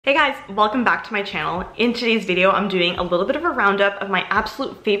Hey guys, welcome back to my channel. In today's video, I'm doing a little bit of a roundup of my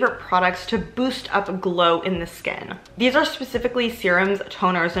absolute favorite products to boost up glow in the skin. These are specifically serums,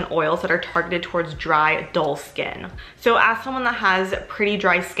 toners, and oils that are targeted towards dry, dull skin. So as someone that has pretty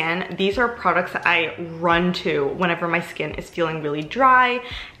dry skin, these are products that I run to whenever my skin is feeling really dry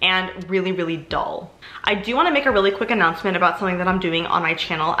and really dull. I do want to make a really quick announcement about something that I'm doing on my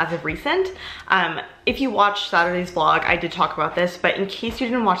channel as of recent. If you watched Saturday's vlog, I did talk about this, but in case you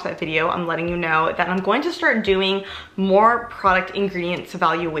didn't watch that video, I'm letting you know that I'm going to start doing more product ingredients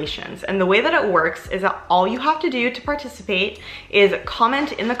evaluations. And the way that it works is that all you have to do to participate is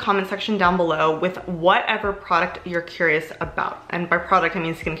comment in the comment section down below with whatever product you're curious about. And by product, I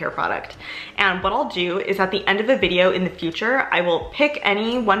mean skincare product. And what I'll do is at the end of a video in the future, I will pick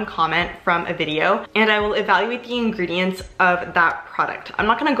any one comment from a video and I will evaluate the ingredients of that product. I'm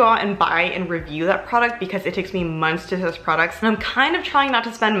not gonna go out and buy and review that product because it takes me months to test products, and I'm kind of trying not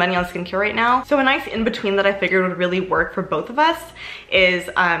to spend money on skincare right now. So a nice in-between that I figured would really work for both of us is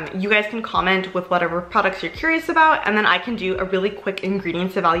you guys can comment with whatever products you're curious about, and then I can do a really quick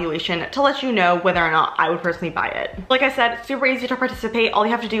ingredients evaluation to let you know whether or not I would personally buy it. Like I said, super easy to participate. All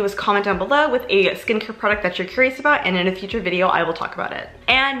you have to do is comment down below with a skincare product that you're curious about, and in a future video I will talk about it.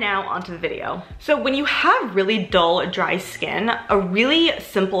 And now onto the video. So when you have really dull, dry skin, a really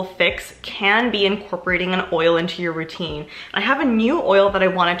simple fix can be incorporating an oil into your routine. I have a new oil that I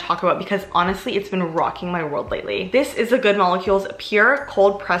want to talk about because honestly it's been rocking my world lately. This is a Good Molecules pure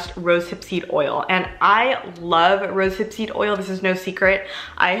cold pressed rosehip seed oil, and I love rosehip seed oil. This is no secret.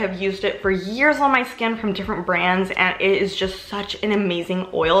 I have used it for years on my skin from different brands, and it is just such an amazing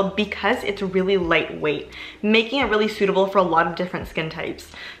oil because it's really lightweight, making it really suitable for a lot of different skin types.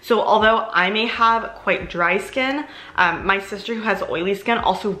 So although I may have quite dry skin, my sister who has oily skin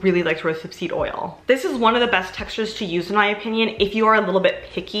also really likes rosehip seed oil. This is one of the best textures to use in my opinion if you are a little bit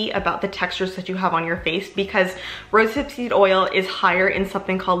picky about the textures that you have on your face, because rosehip seed oil is higher in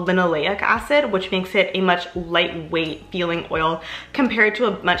something called linoleic acid, which makes it a much lightweight feeling oil compared to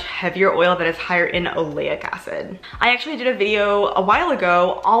a much heavier oil that is higher in oleic acid. I actually did a video a while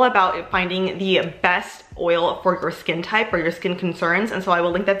ago all about finding the best oil for your skin type or your skin concerns, and so I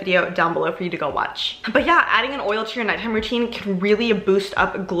will link that video down below for you to go watch. But yeah, adding an oil to your nighttime routine can really boost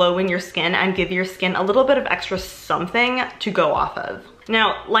up glow in your skin and give your skin a little bit of extra something to go off of.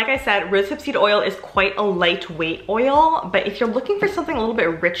 Now, like I said, rosehip seed oil is quite a lightweight oil, but if you're looking for something a little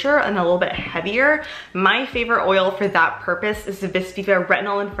bit richer and a little bit heavier, my favorite oil for that purpose is the Viva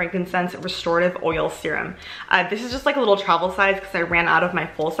Retinol and Frankincense Restorative Oil Serum. This is just like a little travel size because I ran out of my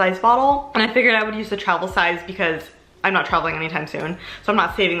full-size bottle, and I figured I would use the travel size because I'm not traveling anytime soon, so I'm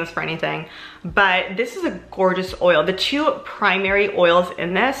not saving this for anything. But this is a gorgeous oil. The two primary oils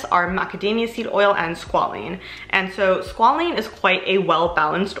in this are macadamia seed oil and squalane. And so squalane is quite a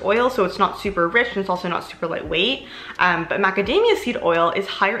well-balanced oil, so it's not super rich and it's also not super lightweight. But macadamia seed oil is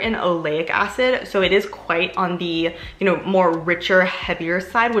higher in oleic acid, so it is quite on the, more richer, heavier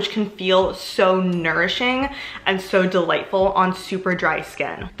side, which can feel so nourishing and so delightful on super dry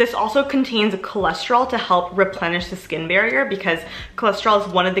skin. This also contains cholesterol to help replenish the skin barrier, because cholesterol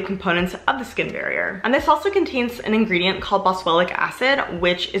is one of the components of the skin barrier. And this also contains an ingredient called boswellic acid,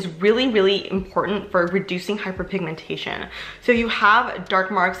 which is really important for reducing hyperpigmentation. So if you have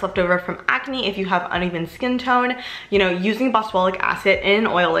dark marks left over from acne, if you have uneven skin tone, using boswellic acid in an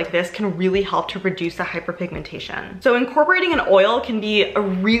oil like this can really help to reduce the hyperpigmentation. So incorporating an oil can be a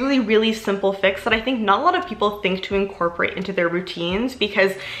really simple fix that I think not a lot of people think to incorporate into their routines,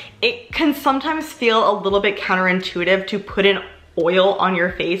 because it can sometimes feel a little bit counterintuitive to put in oil on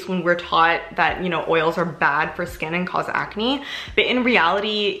your face when we're taught that oils are bad for skin and cause acne. But in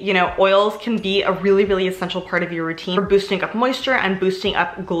reality, oils can be a really essential part of your routine for boosting up moisture and boosting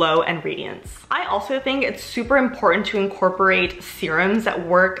up glow and radiance. I also think it's super important to incorporate serums that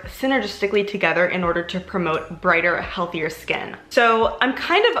work synergistically together in order to promote brighter, healthier skin. So I'm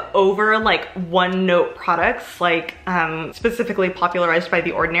kind of over like one-note products, like specifically popularized by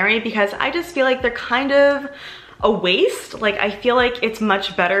The Ordinary, because I just feel like they're kind of a waste. Like, I feel like it's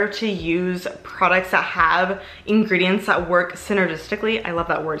much better to use products that have ingredients that work synergistically. I love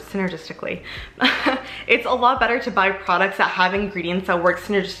that word, synergistically. It's a lot better to buy products that have ingredients that work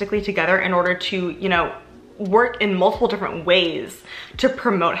synergistically together in order to, work in multiple different ways to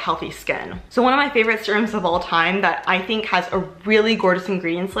promote healthy skin. So one of my favorite serums of all time that I think has a really gorgeous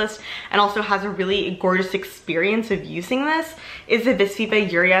ingredients list and also has a really gorgeous experience of using this is the Viva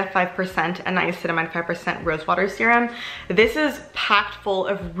Urea 5% and niacinamide 5% rosewater serum. This is packed full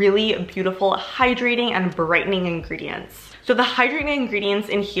of really beautiful hydrating and brightening ingredients. So the hydrating ingredients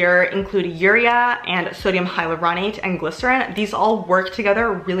in here include urea and sodium hyaluronate and glycerin. These all work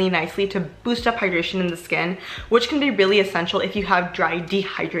together really nicely to boost up hydration in the skin, which can be really essential if you have dry,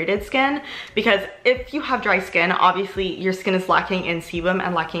 dehydrated skin, because if you have dry skin, obviously your skin is lacking in sebum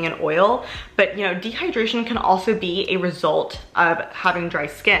and lacking in oil, but you know, dehydration can also be a result of having dry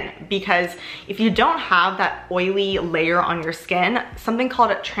skin, because if you don't have that oily layer on your skin, something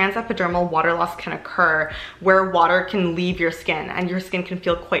called transepidermal water loss can occur, where water can leave your skin and your skin can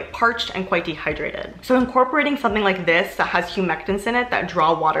feel quite parched and quite dehydrated. So incorporating something like this that has humectants in it that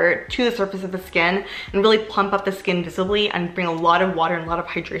draw water to the surface of the skin and really plump up the skin visibly and bring a lot of water and a lot of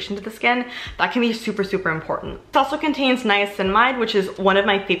hydration to the skin, that can be super, super important. It also contains niacinamide, which is one of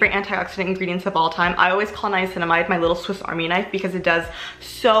my favorite antioxidant ingredients of all time. I always call niacinamide my little Swiss Army knife because it does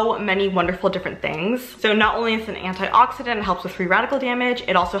so many wonderful different things. So not only is it an antioxidant, it helps with free radical damage,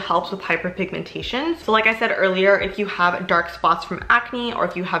 it also helps with hyperpigmentation. So like I said earlier, if you have dark spots from acne, or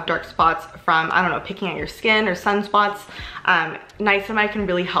if you have dark spots from, I don't know, picking at your skin or sunspots, niacinamide can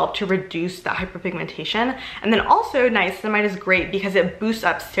really help to reduce that hyperpigmentation. And then also niacinamide is great because it boosts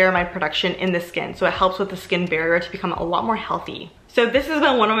up ceramide production in the skin. So it helps with the skin barrier to become a lot more healthy. So this has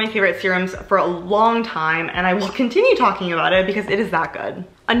been one of my favorite serums for a long time, and I will continue talking about it because it is that good.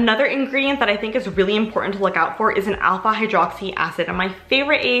 Another ingredient that I think is really important to look out for is an alpha hydroxy acid, and my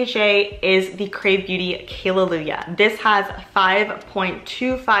favorite AHA is the Crave Beauty Hallelujah. This has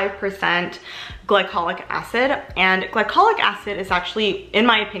 5.25% glycolic acid, and glycolic acid is actually, in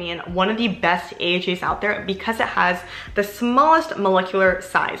my opinion, one of the best AHAs out there because it has the smallest molecular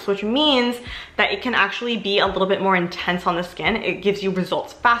size, which means that it can actually be a little bit more intense on the skin. It gives you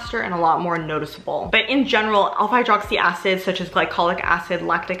results faster and a lot more noticeable. But in general, alpha hydroxy acids such as glycolic acid,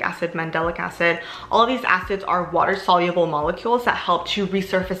 lactic acid, mandelic acid, all of these acids are water soluble molecules that help to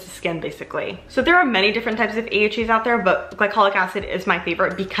resurface the skin basically. So there are many different types of AHAs out there, but glycolic acid is my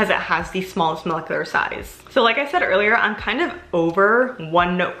favorite because it has the smallest molecular size. So like I said earlier, I'm kind of over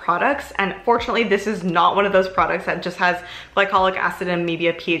one note products, and fortunately this is not one of those products that just has glycolic acid and maybe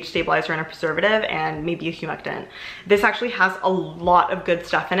a pH stabilizer and a preservative and maybe a humectant. This actually has a lot of good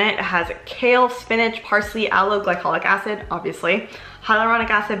stuff in it. It has kale, spinach, parsley, aloe, glycolic acid, obviously, hyaluronic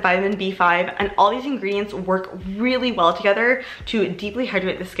acid, vitamin B5, and all these ingredients work really well together to deeply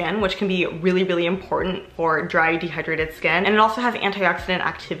hydrate the skin, which can be really, really important for dry, dehydrated skin. And it also has antioxidant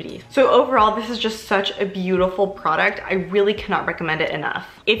activity. So overall, this is just such a beautiful product. I really cannot recommend it enough.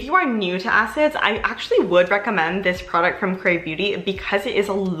 If you are new to acids, I actually would recommend this product from Crave Beauty because it is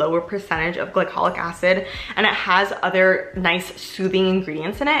a lower percentage of glycolic acid and it has other nice soothing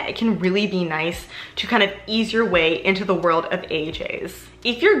ingredients in it. It can really be nice to kind of ease your way into the world of AHA.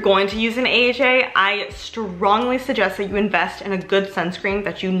 If you're going to use an AHA, I strongly suggest that you invest in a good sunscreen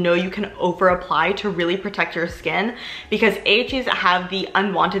that you know you can over apply to really protect your skin, because AHAs have the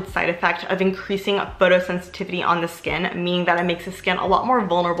unwanted side effect of increasing photosensitivity on the skin, meaning that it makes the skin a lot more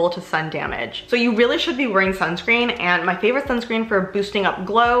vulnerable to sun damage. So you really should be wearing sunscreen, and my favorite sunscreen for boosting up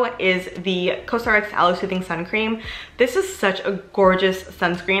glow is the COSRX Aloe Soothing Sun Cream. This is such a gorgeous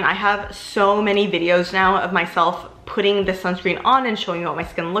sunscreen. I have so many videos now of myself putting this sunscreen on and showing you what my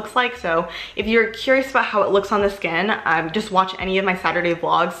skin looks like. So if you're curious about how it looks on the skin, just watch any of my Saturday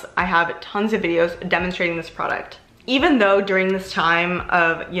vlogs. I have tons of videos demonstrating this product. Even though during this time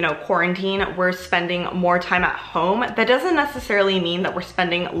of, you know, quarantine, we're spending more time at home, that doesn't necessarily mean that we're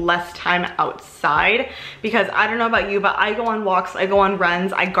spending less time outside, because I don't know about you, but I go on walks, I go on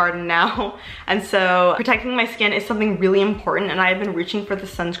runs, I garden now. And so protecting my skin is something really important, and I've been reaching for the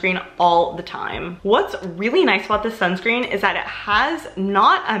sunscreen all the time. What's really nice about this sunscreen is that it has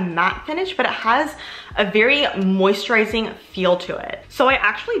not a matte finish, but it has a very moisturizing feel to it. So I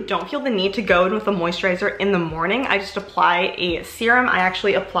actually don't feel the need to go in with a moisturizer in the morning. I just apply a serum. I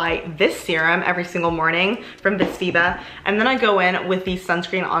actually apply this serum every single morning from Visviva, and then I go in with the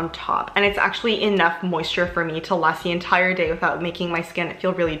sunscreen on top, and it's actually enough moisture for me to last the entire day without making my skin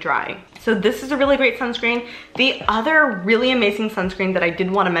feel really dry. So this is a really great sunscreen. The other really amazing sunscreen that I did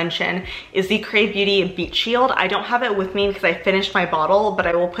want to mention is the Crave Beauty Beach Shield. I don't have it with me because I finished my bottle, but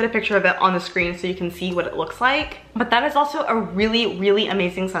I will put a picture of it on the screen so you can see what it looks like. But that is also a really, really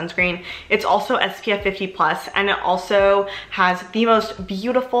amazing sunscreen. It's also SPF 50+, and it also has the most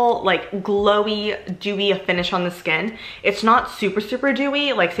beautiful, like, glowy, dewy finish on the skin. It's not super, super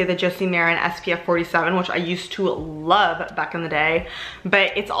dewy, like say the Josie Maran SPF 47, which I used to love back in the day,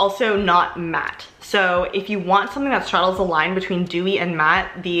 but it's also not matte. So if you want something that straddles the line between dewy and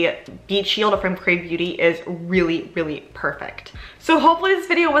matte, the Beach Shield from Crave Beauty is really, really perfect. So hopefully this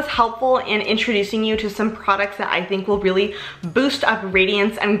video was helpful in introducing you to some products that I think will really boost up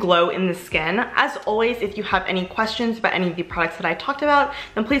radiance and glow in the skin. As always, if you have any questions about any of the products that I talked about,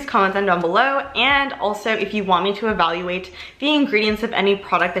 then please comment them down below. And also, if you want me to evaluate the ingredients of any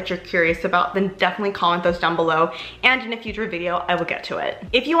product that you're curious about, then definitely comment those down below. And in a future video, I will get to it.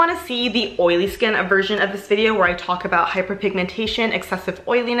 If you want to see the oily skin version of this video where I talk about hyperpigmentation, excessive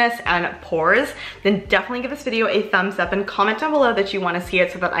oiliness, and pores, then definitely give this video a thumbs up and comment down below that you want to see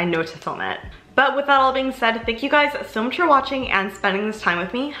it so that I know to film it. But with that all being said, thank you guys so much for watching and spending this time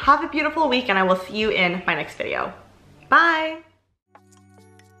with me. Have a beautiful week, and I will see you in my next video. Bye!